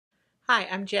Hi,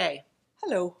 I'm Jay,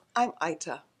 Hello, I'm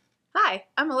Aita. Hi,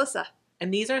 I'm Melissa.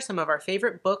 and these are some of our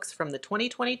favorite books from the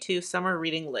 2022 summer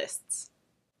reading lists.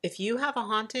 If you have a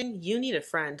haunting, you need a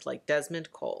friend like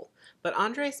Desmond Cole, but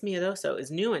Andres Miedoso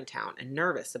is new in town and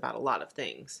nervous about a lot of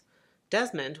things.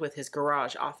 Desmond, with his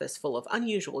garage office full of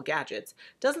unusual gadgets,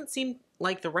 doesn't seem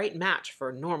like the right match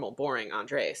for normal, boring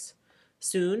Andres.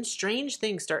 Soon, strange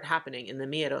things start happening in the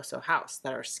Miedoso house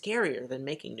that are scarier than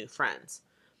making new friends.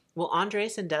 Will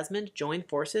Andres and Desmond join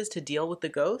forces to deal with the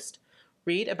ghost?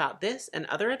 Read about this and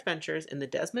other adventures in the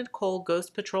Desmond Cole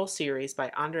Ghost Patrol series by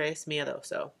Andres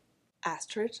Miedoso.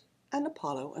 Astrid and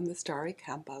Apollo and the Starry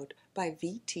Campout by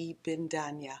V.T.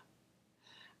 Bindanya.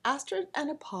 Astrid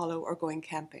and Apollo are going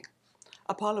camping.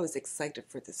 Apollo is excited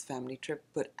for this family trip,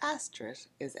 but Astrid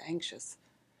is anxious.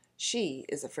 She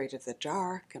is afraid of the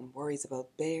dark and worries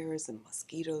about bears and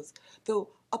mosquitoes, though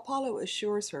Apollo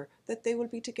assures her that they will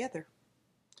be together.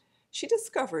 She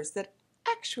discovers that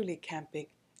actually camping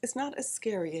is not as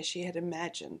scary as she had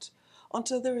imagined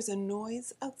until there is a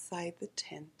noise outside the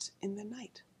tent in the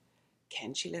night.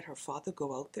 Can she let her father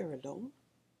go out there alone?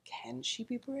 Can she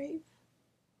be brave?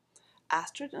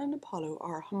 Astrid and Apollo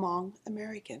are Hmong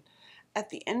American. At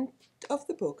the end of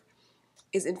the book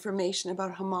is information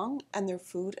about Hmong and their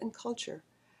food and culture.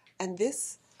 And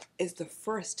this is the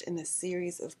first in a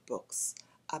series of books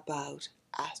about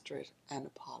Astrid and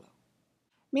Apollo.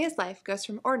 Mia's life goes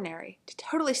from ordinary to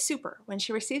totally super when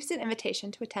she receives an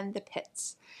invitation to attend the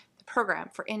PITS, the program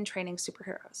for in-training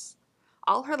superheroes.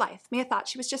 All her life, Mia thought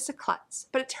she was just a klutz,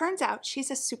 but it turns out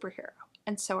she's a superhero,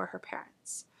 and so are her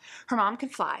parents. Her mom can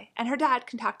fly, and her dad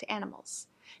can talk to animals.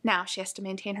 Now she has to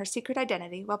maintain her secret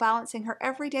identity while balancing her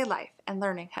everyday life and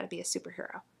learning how to be a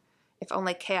superhero. If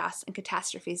only chaos and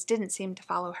catastrophes didn't seem to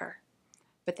follow her.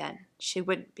 But then she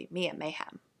wouldn't be Mia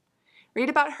Mayhem. Read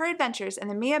about her adventures in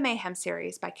the Mia Mayhem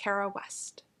series by Kara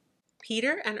West.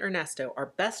 Peter and Ernesto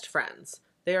are best friends.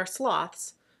 They are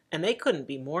sloths, and they couldn't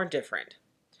be more different.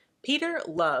 Peter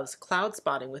loves cloud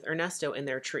spotting with Ernesto in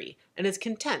their tree and is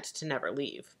content to never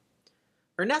leave.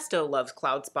 Ernesto loves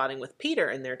cloud spotting with Peter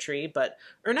in their tree, but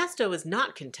Ernesto is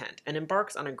not content and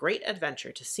embarks on a great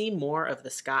adventure to see more of the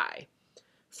sky.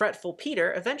 Fretful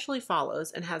Peter eventually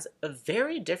follows and has a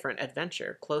very different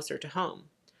adventure closer to home.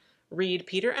 Read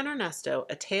Peter and Ernesto,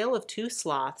 A Tale of Two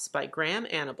Sloths by Graham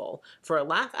Annable for a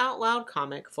laugh-out-loud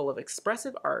comic full of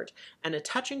expressive art and a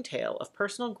touching tale of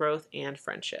personal growth and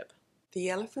friendship. The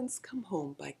Elephants Come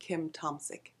Home by Kim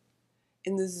Tomsic.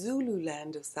 In the Zulu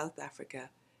land of South Africa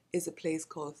is a place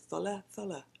called Thulla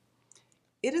Thulla.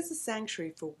 It is a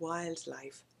sanctuary for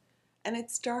wildlife, and it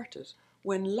started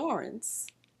when Lawrence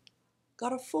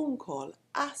got a phone call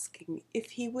asking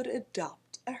if he would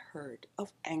adopt a herd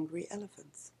of angry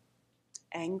elephants.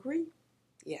 Angry?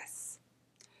 Yes.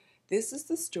 This is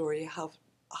the story of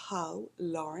how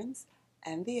Lawrence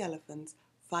and the elephants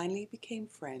finally became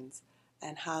friends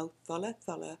and how Thulla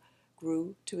Thulla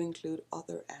grew to include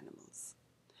other animals.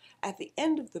 At the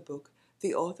end of the book,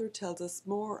 the author tells us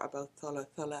more about Thulla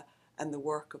Thulla and the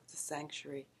work of the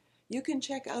sanctuary. You can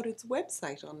check out its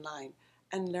website online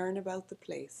and learn about the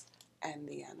place and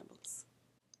the animals.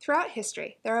 Throughout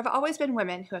history, there have always been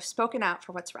women who have spoken out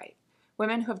for what's right.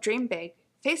 Women who have dreamed big,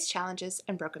 faced challenges,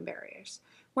 and broken barriers.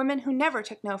 Women who never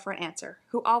took no for an answer,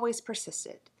 who always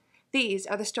persisted. These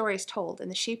are the stories told in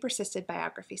the She Persisted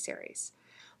biography series.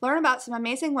 Learn about some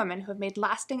amazing women who have made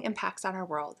lasting impacts on our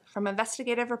world, from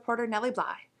investigative reporter Nellie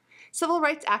Bly, civil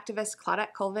rights activists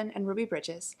Claudette Colvin and Ruby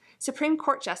Bridges, Supreme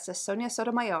Court Justice Sonia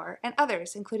Sotomayor, and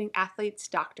others including athletes,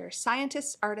 doctors,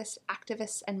 scientists, artists,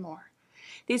 activists, and more.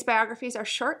 These biographies are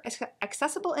short,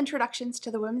 accessible introductions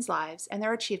to the women's lives and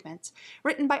their achievements,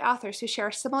 written by authors who share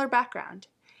a similar background,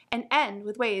 and end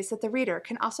with ways that the reader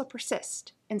can also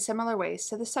persist in similar ways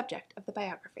to the subject of the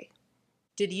biography.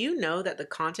 Did you know that the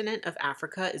continent of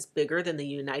Africa is bigger than the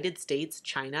United States,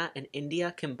 China, and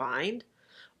India combined?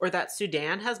 Or that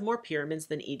Sudan has more pyramids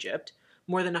than Egypt?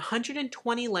 More than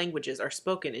 120 languages are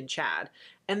spoken in Chad,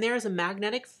 and there is a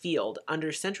magnetic field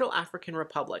under Central African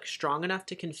Republic strong enough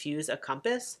to confuse a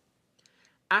compass?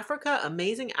 Africa,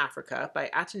 Amazing Africa by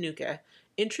Atanuke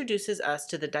introduces us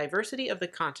to the diversity of the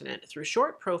continent through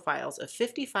short profiles of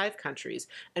 55 countries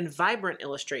and vibrant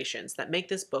illustrations that make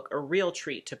this book a real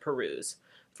treat to peruse.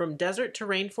 From desert to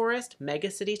rainforest,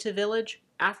 megacity to village,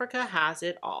 Africa has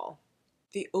it all.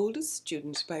 The Oldest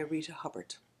Student by Rita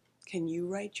Hubbard. Can you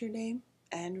write your name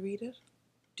and read it?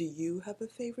 Do you have a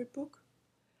favorite book?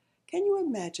 Can you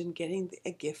imagine getting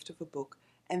a gift of a book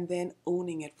and then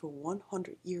owning it for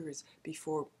 100 years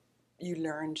before you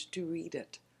learned to read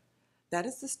it? That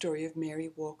is the story of Mary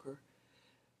Walker.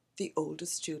 the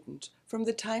oldest student. From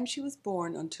the time she was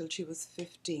born until she was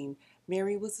 15,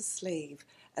 Mary was a slave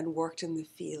and worked in the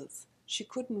fields. She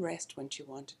couldn't rest when she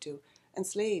wanted to, and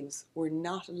slaves were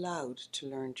not allowed to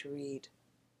learn to read.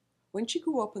 When she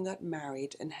grew up and got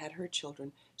married and had her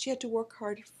children, she had to work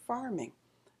hard farming,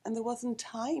 and there wasn't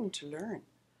time to learn.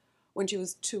 When she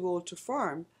was too old to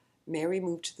farm, Mary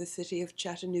moved to the city of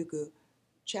Chattanooga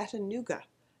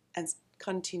and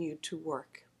continued to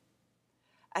work.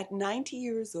 At 90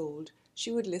 years old, she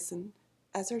would listen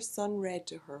as her son read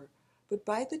to her, but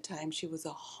by the time she was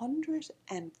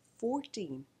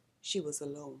 114, she was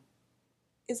alone.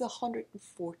 Is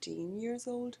 114 years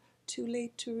old too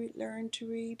late to learn to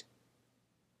read?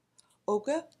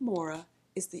 Olga Mora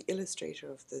is the illustrator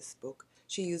of this book.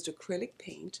 She used acrylic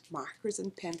paint, markers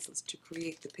and pencils to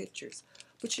create the pictures,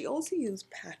 but she also used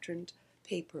patterned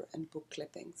paper and book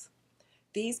clippings.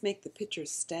 These make the pictures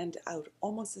stand out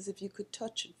almost as if you could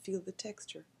touch and feel the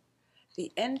texture. The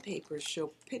end papers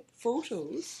show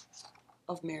photos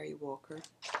of Mary Walker,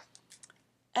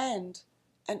 and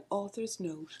an author's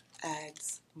note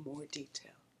adds more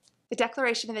detail. The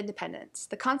Declaration of Independence,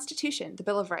 the Constitution, the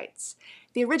Bill of Rights,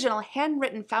 the original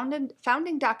handwritten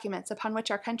founding documents upon which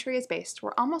our country is based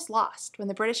were almost lost when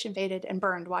the British invaded and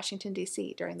burned Washington,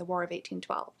 D.C. during the War of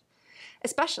 1812.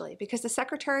 Especially because the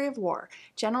Secretary of War,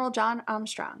 General John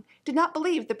Armstrong, did not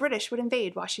believe the British would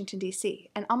invade Washington, D.C.,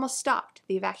 and almost stopped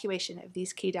the evacuation of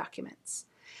these key documents.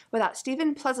 Without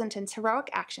Stephen Pleasanton's heroic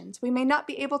actions, we may not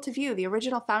be able to view the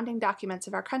original founding documents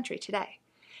of our country today.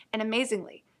 And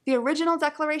amazingly, the original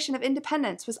Declaration of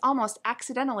Independence was almost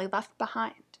accidentally left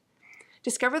behind.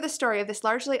 Discover the story of this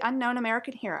largely unknown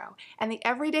American hero and the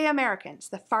everyday Americans,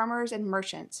 the farmers and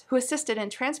merchants, who assisted in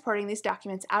transporting these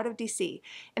documents out of D.C.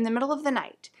 in the middle of the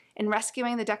night in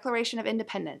rescuing the Declaration of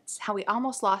Independence, How We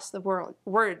Almost Lost the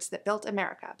Words That Built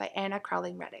America by Anna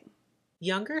Crowling Redding.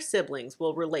 Younger siblings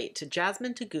will relate to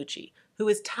Jasmine Taguchi, who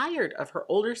is tired of her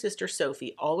older sister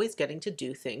Sophie always getting to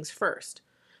do things first.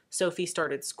 Sophie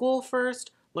started school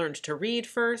first, learned to read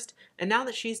first, and now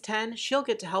that she's 10, she'll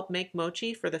get to help make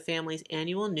mochi for the family's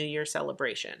annual New Year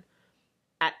celebration.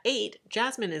 At 8,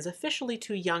 Jasmine is officially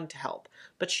too young to help,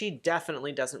 but she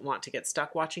definitely doesn't want to get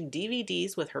stuck watching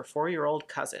DVDs with her 4-year-old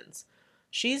cousins.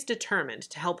 She's determined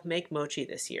to help make mochi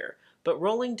this year, but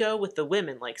rolling dough with the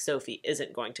women like Sophie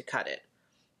isn't going to cut it.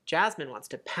 Jasmine wants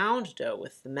to pound dough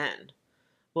with the men.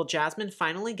 Will Jasmine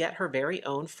finally get her very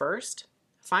own first?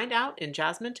 Find out in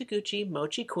Jasmine Taguchi,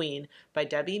 Mochi Queen by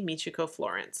Debbie Michiko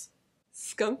Florence.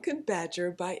 Skunk and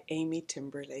Badger by Amy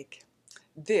Timberlake.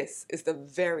 This is the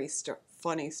very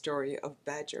funny story of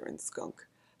Badger and Skunk.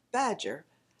 Badger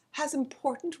has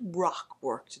important rock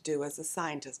work to do as a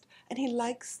scientist, and he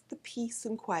likes the peace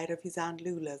and quiet of his Aunt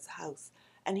Lula's house,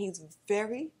 and he's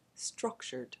very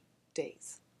structured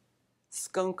days.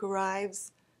 Skunk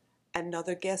arrives,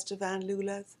 another guest of Aunt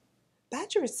Lula's.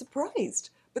 Badger is surprised,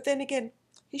 but then again,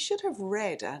 he should have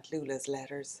read Aunt Lula's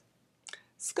letters.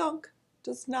 Skunk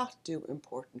does not do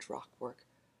important rock work,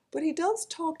 but he does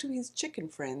talk to his chicken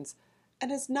friends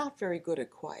and is not very good at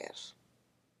quiet.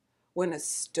 When a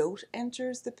stoat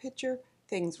enters the picture,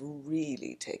 things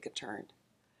really take a turn.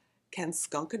 Can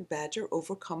Skunk and Badger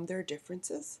overcome their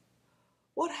differences?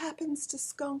 What happens to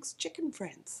Skunk's chicken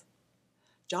friends?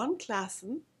 John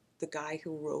Klassen, the guy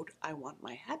who wrote I Want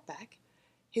My Hat Back,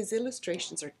 his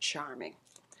illustrations are charming.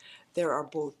 There are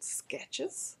both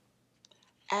sketches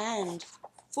and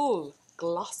full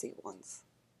glossy ones.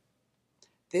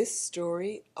 This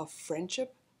story of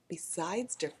friendship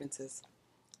besides differences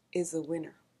is a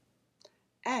winner.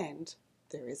 And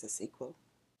there is a sequel.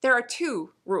 There are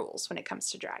 2 rules when it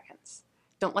comes to dragons.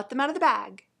 Don't let them out of the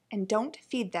bag, and don't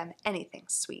feed them anything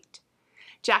sweet.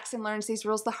 Jackson learns these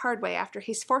rules the hard way after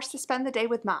he's forced to spend the day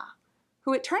with Ma,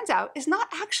 who it turns out is not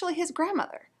actually his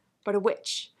grandmother, but a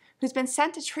witch, who's been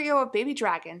sent a trio of baby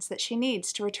dragons that she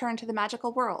needs to return to the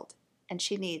magical world, and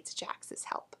she needs Jax's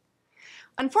help.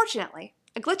 Unfortunately,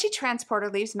 a glitchy transporter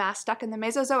leaves Ma stuck in the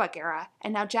Mesozoic era,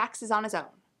 and now Jax is on his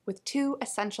own, with 2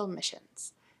 essential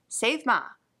missions: save Ma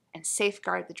and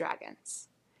safeguard the dragons.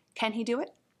 Can he do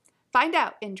it? Find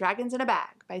out in Dragons in a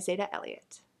Bag by Zeta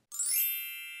Elliott.